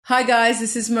Hi guys,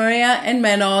 this is Maria and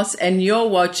Manos, and you're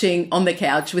watching On the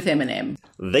Couch with M&M.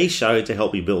 The show to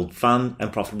help you build fun and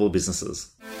profitable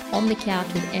businesses. On the Couch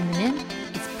with M&M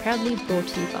is proudly brought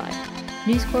to you by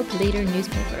News Corp Leader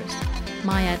Newspapers,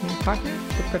 My Admin Partner,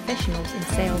 the professionals in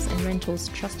sales and rentals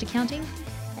trust accounting,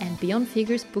 and Beyond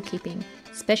Figures Bookkeeping,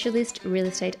 specialist real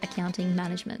estate accounting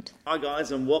management. Hi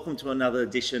guys, and welcome to another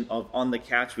edition of On the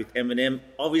Couch with M&M.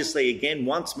 Obviously, again,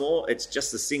 once more, it's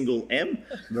just a single M.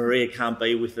 Maria can't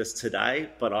be with us today,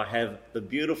 but I have the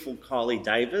beautiful Kylie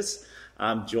Davis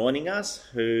joining us,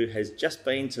 who has just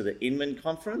been to the Inman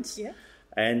conference. Yeah.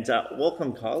 And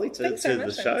welcome, Kylie, to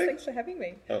the show. Thanks for having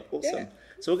me. Oh, awesome. Yeah.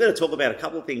 So we're going to talk about a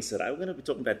couple of things today. We're going to be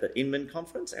talking about the Inman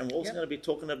conference, and we're also going to be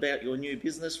talking about your new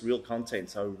business, Real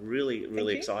Content. So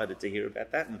really excited to hear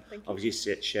about that, and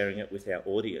obviously sharing it with our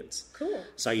audience. Cool.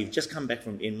 So you've just come back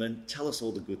from Inman. Tell us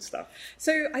all the good stuff.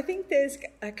 So I think there's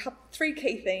three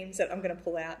key themes that I'm going to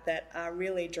pull out that are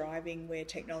really driving where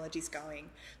technology's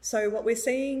going. So what we're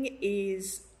seeing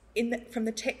is from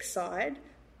the tech side,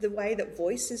 the way that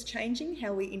voice is changing,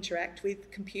 how we interact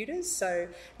with computers. So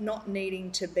not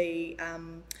needing to be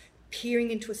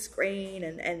peering into a screen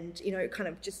and you know, kind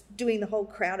of just doing the whole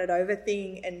crowded over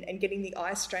thing and getting the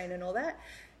eye strain and all that.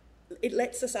 It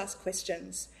lets us ask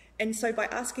questions. And so by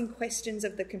asking questions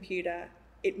of the computer,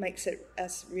 it makes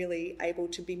us really able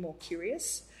to be more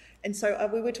curious. And so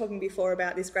we were talking before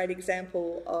about this great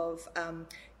example of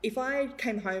if I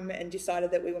came home and decided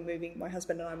that we were moving, my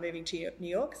husband and I are moving to New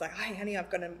York, it's like, hey, honey,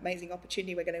 I've got an amazing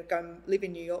opportunity. We're going to go and live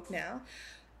in New York now.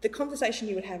 The conversation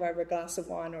you would have over a glass of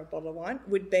wine or a bottle of wine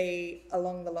would be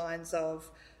along the lines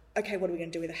of, okay, what are we going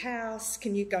to do with the house?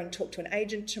 Can you go and talk to an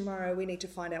agent tomorrow? We need to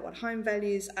find out what home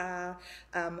values are.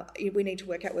 We need to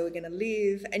work out where we're going to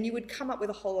live. And you would come up with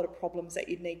a whole lot of problems that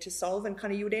you'd need to solve, and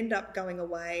kind of you would end up going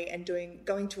away and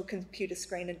going to a computer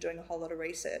screen and doing a whole lot of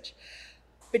research.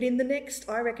 But in the next,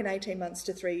 I reckon, 18 months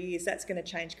to 3 years, that's going to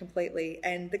change completely.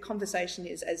 And the conversation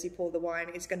is, as you pour the wine,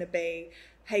 is going to be,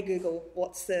 hey Google,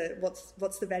 what's the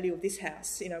value of this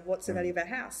house? You know, what's the value of our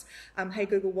house? Hey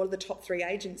Google, what are the top 3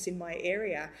 agents in my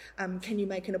area? Can you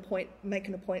make an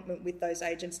appointment with those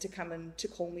agents to come and to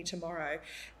call me tomorrow?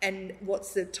 And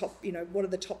what's the top? You know, what are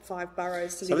the top 5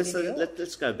 boroughs to live in New York?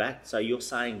 Let's go back. So you're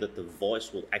saying that the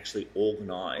voice will actually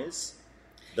organise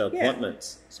the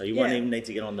appointments, so you won't even need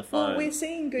to get on the phone. Well, we're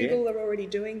seeing Google are already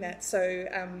doing that. So,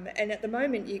 and at the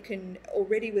moment, you can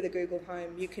already with a Google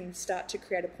Home, you can start to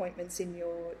create appointments in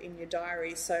your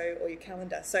diary, or your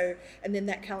calendar. So, and then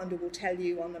that calendar will tell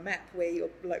you on the map where you're,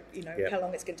 how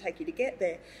long it's going to take you to get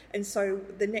there. And so,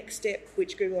 the next step,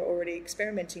 which Google are already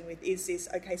experimenting with, is this.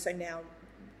 Okay, so now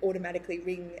automatically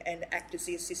ring and act as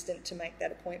the assistant to make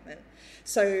that appointment.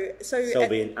 So it'll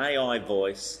be an AI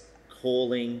voice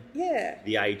calling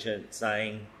the agent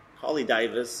saying, Kylie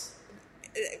Davis.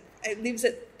 It lives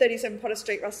at 37 Potter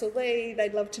Street, Russell Lee.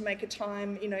 They'd love to make a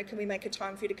time, can we make a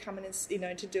time for you to come in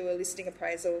and, to do a listing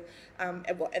appraisal and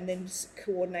then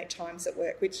coordinate times at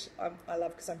work, which I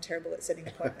love because I'm terrible at setting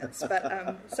appointments.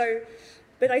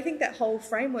 But I think that whole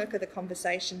framework of the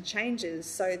conversation changes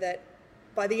so that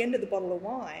by the end of the bottle of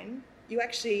wine, you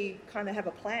actually kind of have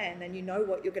a plan and you know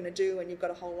what you're going to do and you've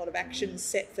got a whole lot of actions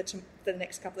set for the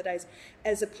next couple of days,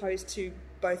 as opposed to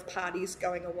both parties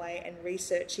going away and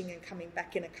researching and coming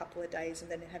back in a couple of days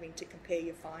and then having to compare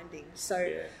your findings.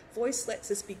 So voice lets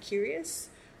us be curious.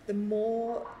 The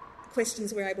more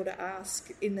questions we're able to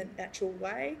ask in the natural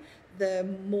way, the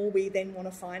more we then want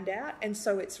to find out. And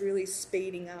so it's really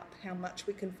speeding up how much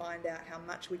we can find out, how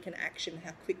much we can action,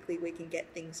 how quickly we can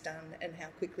get things done, and how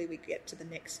quickly we get to the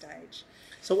next stage.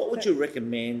 So what would you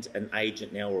recommend an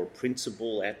agent now or a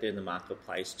principal out there in the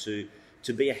marketplace to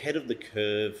be ahead of the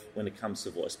curve when it comes to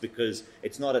voice? Because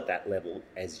it's not at that level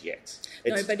as yet.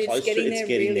 It's getting there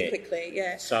really quickly,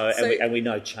 So we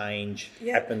know change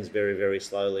happens very, very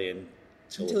slowly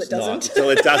until it doesn't. Until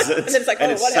it doesn't. And it's like,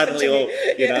 what suddenly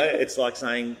happened to me? It's like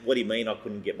saying, what do you mean I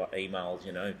couldn't get my emails,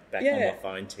 back on my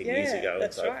phone 10 years ago?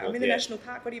 That's and so right. forth. I'm in the national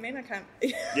park. What do you mean I can't?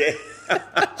 Yeah.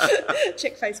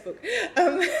 Check Facebook.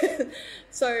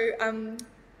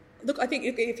 Look, I think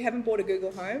if you haven't bought a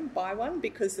Google Home, buy one,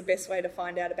 because the best way to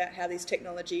find out about how this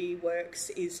technology works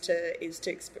is to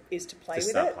play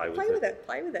with it.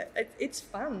 Play with it. It's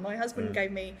fun. My husband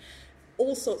gave me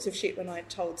all sorts of shit when I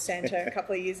told Santa a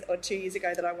couple of years or 2 years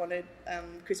ago that I wanted,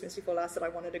 Christmas before last, that I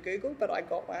wanted a Google, but I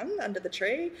got one under the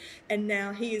tree, and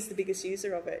now he is the biggest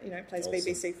user of it. Plays awesome.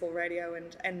 BBC4 radio,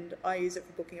 and I use it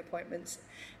for booking appointments.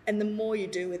 And the more you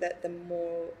do with it, the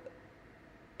more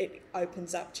it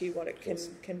opens up to you what it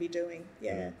Awesome. can be doing.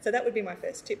 Yeah. Mm. So that would be my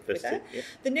first tip with that. Yep.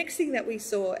 The next thing that we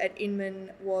saw at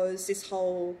Inman was this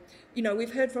whole,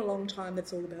 we've heard for a long time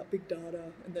that's all about big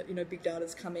data and that, big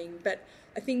data's coming. But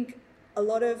I think a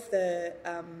lot of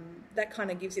that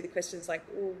kind of gives you the questions like,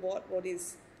 well,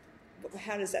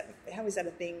 how is that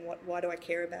a thing? Why do I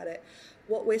care about it?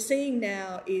 What we're seeing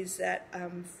now is that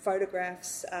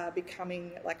photographs are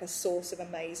becoming like a source of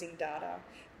amazing data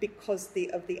because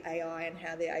of the AI and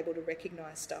how they're able to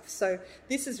recognise stuff. So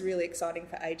this is really exciting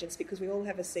for agents because we all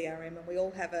have a CRM and we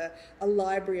all have a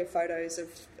library of photos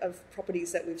of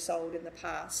properties that we've sold in the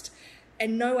past.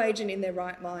 And no agent in their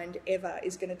right mind ever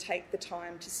is going to take the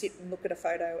time to sit and look at a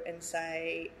photo and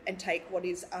take what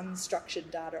is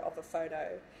unstructured data of a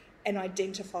photo and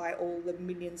identify all the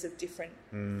millions of different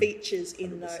features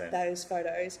in those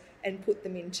photos and put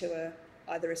them into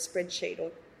either a spreadsheet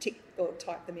or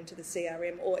type them into the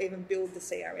CRM or even build the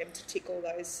CRM to tick all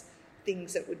those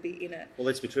things that would be in it. Well,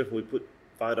 let's be truthful. We put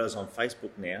photos on Facebook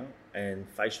now and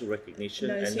facial recognition,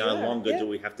 knows and who no you are. longer Yeah. do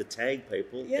we have to tag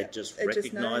people. Yeah. It just It just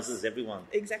recognises knows. everyone.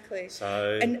 Exactly.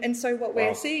 So And so what we're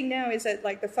Wow. seeing now is that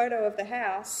like the photo of the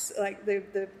house, like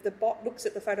the bot looks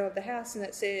at the photo of the house and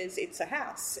it says it's a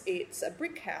house, it's a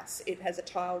brick house, it has a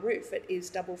tile roof, it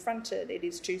is double fronted, it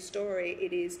is 2-story,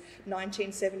 it is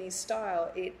 1970s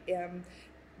style,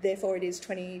 therefore it is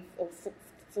 20 or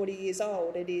 40 years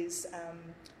old, it is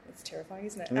it's terrifying,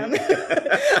 isn't it?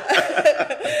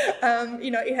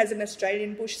 It has an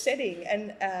Australian bush setting,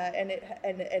 and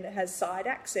it has side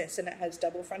access, and it has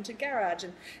double fronted garage,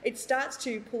 and it starts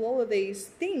to pull all of these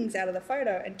things out of the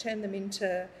photo and turn them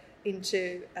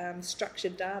into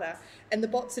structured data. And the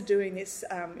bots are doing this.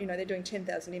 They're doing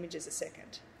 10,000 images a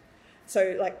second.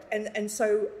 So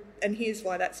and here's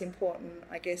why that's important,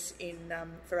 I guess,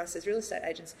 for us as real estate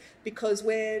agents, because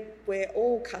we're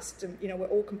all we're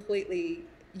all completely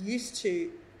used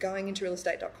to going into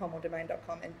realestate.com or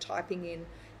domain.com and typing in,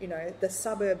 the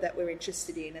suburb that we're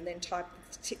interested in, and then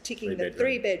ticking the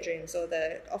 3 bedrooms or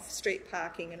the off-street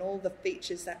parking and all the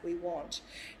features that we want,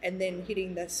 and then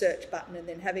hitting the search button and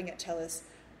then having it tell us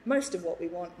most of what we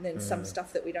want and then some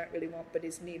stuff that we don't really want but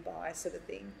is nearby, sort of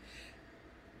thing.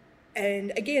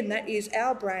 And again, that is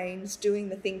our brains doing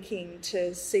the thinking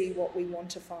to see what we want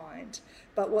to find.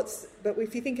 But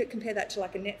if you compare that to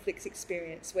like a Netflix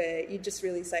experience where you just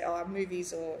really say,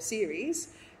 movies or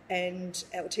series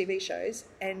or TV shows,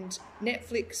 and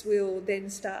Netflix will then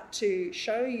start to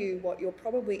show you what you're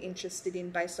probably interested in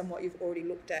based on what you've already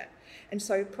looked at. And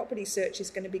so property search is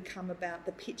going to become about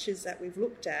the pictures that we've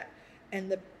looked at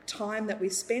and the time that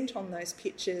we've spent on those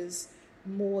pictures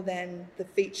more than the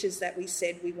features that we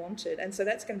said we wanted. And so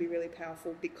that's going to be really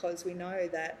powerful because we know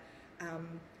that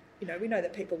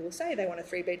people will say they want a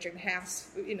 3-bedroom house,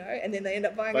 and then they end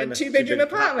up buying a 2-bedroom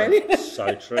apartment.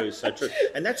 So true.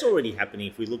 And that's already happening.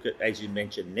 If we look at, as you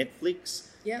mentioned, Netflix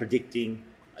predicting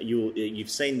you've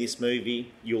seen this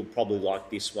movie, you'll probably like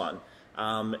this one.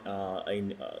 In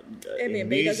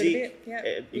Airbnb does it a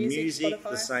bit. in music, Spotify.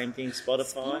 the same thing.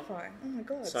 Spotify. Oh my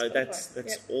god! So Spotify.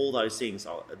 that's all those things.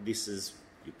 This is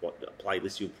what a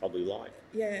playlist you'll probably like,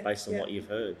 based on what you've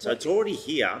heard. So it's already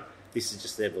here. This is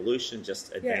just the evolution,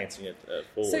 just advancing it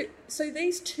forward. So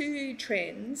these two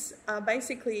trends are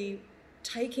basically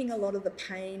taking a lot of the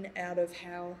pain out of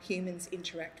how humans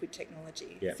interact with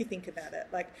technology. Yeah. If you think about it,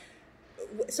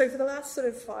 so for the last sort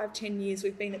of 5-10 years,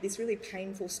 we've been at this really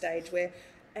painful stage where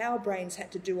our brains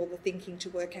had to do all the thinking to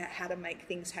work out how to make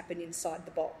things happen inside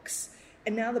the box.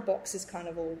 And now the box is kind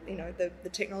of all, the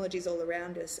technology is all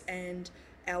around us, and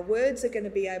our words are going to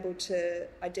be able to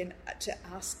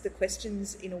ask the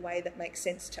questions in a way that makes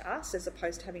sense to us as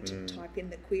opposed to having to type in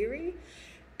the query.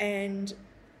 And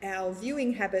our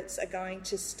viewing habits are going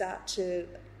to start to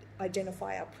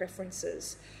identify our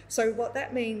preferences. So what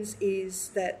that means is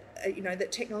that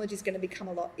that technology is going to become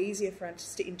a lot easier for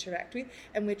us to interact with,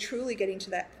 and we're truly getting to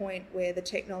that point where the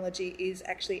technology is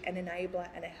actually an enabler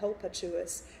and a helper to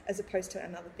us as opposed to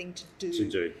another thing to do.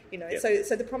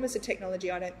 So the promise of technology,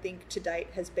 I don't think to date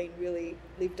has been really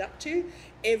lived up to.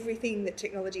 Everything that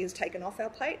technology has taken off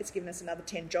our plate, it's given us another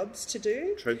 10 jobs to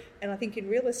do. True. And I think in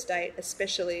real estate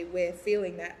especially, we've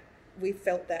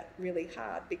felt that really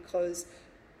hard because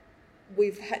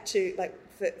we've had to,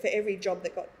 for every job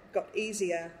that got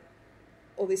easier,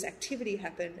 all this activity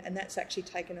happened, and that's actually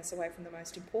taken us away from the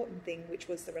most important thing, which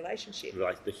was the relationship.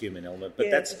 Like the human element.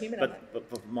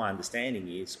 But my understanding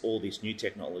is all this new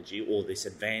technology, all this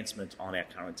advancement on our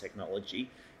current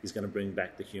technology is going to bring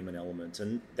back the human element,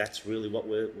 and that's really what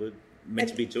we're meant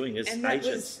to be doing as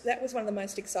agents. That was one of the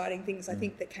most exciting things I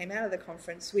think that came out of the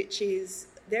conference, which is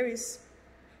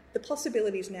the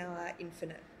possibilities now are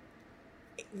infinite.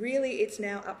 really it's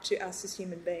now up to us as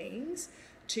human beings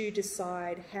to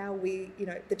decide how we,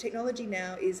 the technology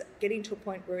now is getting to a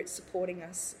point where it's supporting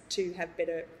us to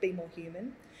be more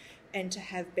human and to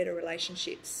have better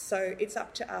relationships. So it's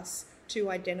up to us to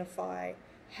identify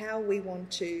how we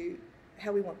want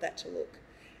that to look.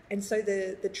 And so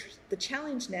the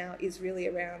challenge now is really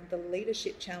around the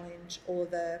leadership challenge or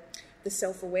the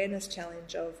self-awareness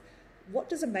challenge of what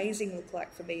does amazing look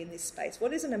like for me in this space?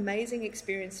 What is an amazing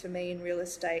experience for me in real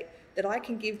estate that I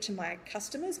can give to my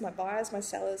customers, my buyers, my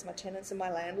sellers, my tenants and my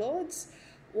landlords?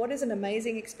 What is an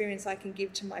amazing experience I can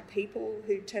give to my people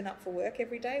who turn up for work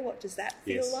every day? What does that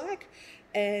feel like?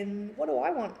 And what do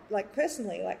I want, like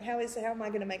personally, like how am I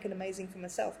going to make it amazing for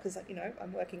myself? Because,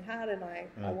 I'm working hard and I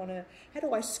want to, how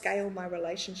do I scale my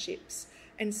relationships?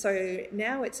 And so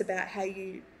now it's about how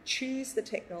you choose the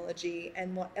technology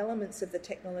and what elements of the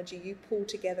technology you pull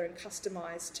together and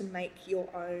customize to make your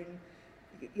own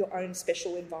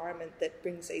special environment that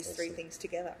brings these three things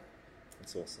together.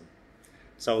 That's awesome.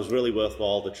 So it was really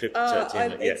worthwhile, the trip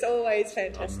to it's always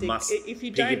fantastic. If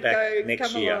you don't go,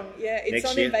 come along. Yeah, it's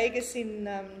on in Vegas in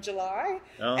July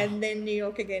and then New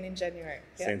York again in January.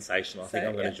 Yeah. Sensational. I think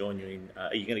I'm going to join you in.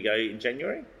 Are you going to go in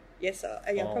January? Yes,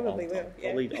 I probably will.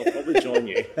 I'll probably join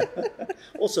you.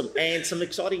 Awesome. And some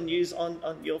exciting news on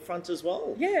your front as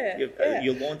well.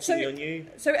 You're launching your new...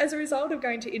 So as a result of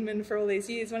going to Inman for all these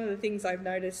years, one of the things I've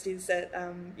noticed is that,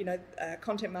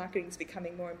 content marketing is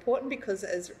becoming more important because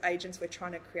as agents, we're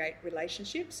trying to create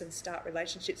relationships and start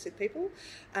relationships with people.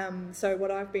 So what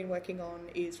I've been working on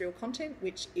is Real Content,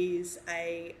 which is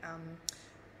a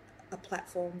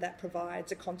platform that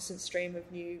provides a constant stream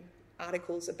of new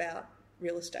articles about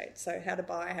real estate. So how to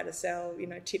buy, how to sell,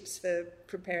 tips for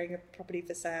preparing a property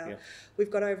for sale. Yeah.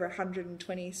 We've got over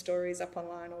 120 stories up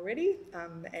online already,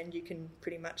 and you can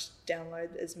pretty much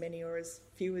download as many or as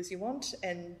few as you want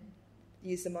and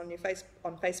use them on your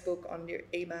Facebook, on your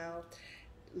email.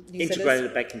 Integrate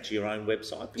it back into your own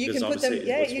website, because obviously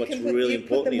what's really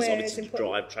important is obviously to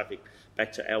drive traffic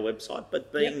back to our website,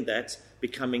 but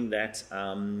becoming that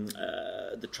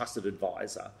the trusted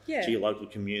advisor to your local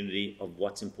community of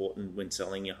what's important when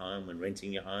selling your home, when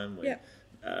renting your home, when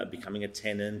becoming a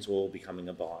tenant or becoming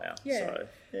a buyer. So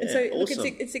look,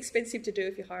 it's expensive to do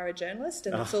if you hire a journalist,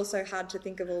 and it's also hard to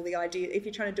think of all the ideas. If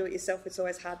you're trying to do it yourself, it's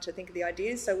always hard to think of the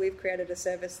ideas. So we've created a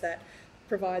service that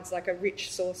provides like a rich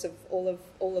source of all of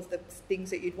the things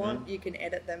that you'd want. You can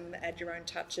edit them, add your own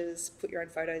touches, put your own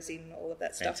photos in, all of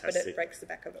that stuff. Fantastic. But it breaks the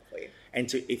back of it for you. And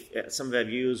if some of our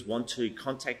viewers want to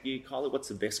contact you, Kylie, what's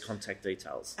the best contact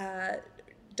details?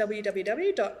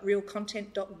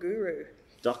 www.realcontent.guru.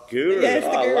 .guru. Yes,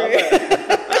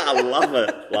 I love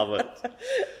it. Love it.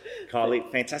 Kylie,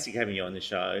 fantastic having you on the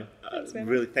show. Thanks,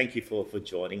 really thank you for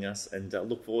joining us, and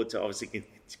look forward to obviously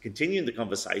continuing the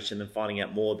conversation and finding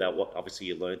out more about what obviously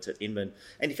you learnt at Inman.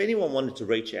 And if anyone wanted to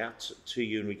reach out to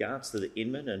you in regards to the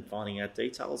Inman and finding out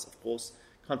details, of course,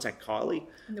 contact Kylie.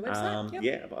 On the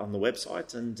website, on the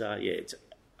website. And it's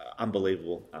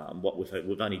unbelievable what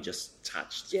we've only just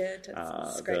touched.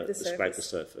 Scrape the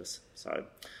surface. So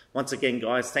once again,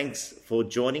 guys, thanks for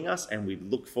joining us, and we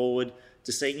look forward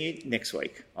to seeing you next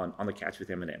week on the Couch with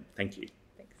M&M. Thank you.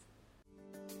 Thanks.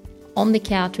 On the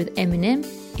Couch with M&M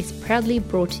is proudly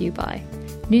brought to you by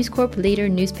News Corp Leader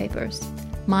Newspapers,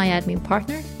 my admin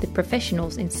partner, the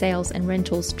professionals in sales and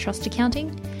rentals trust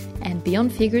accounting, and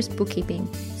Beyond Figures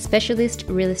Bookkeeping, specialist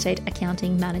real estate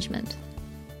accounting management.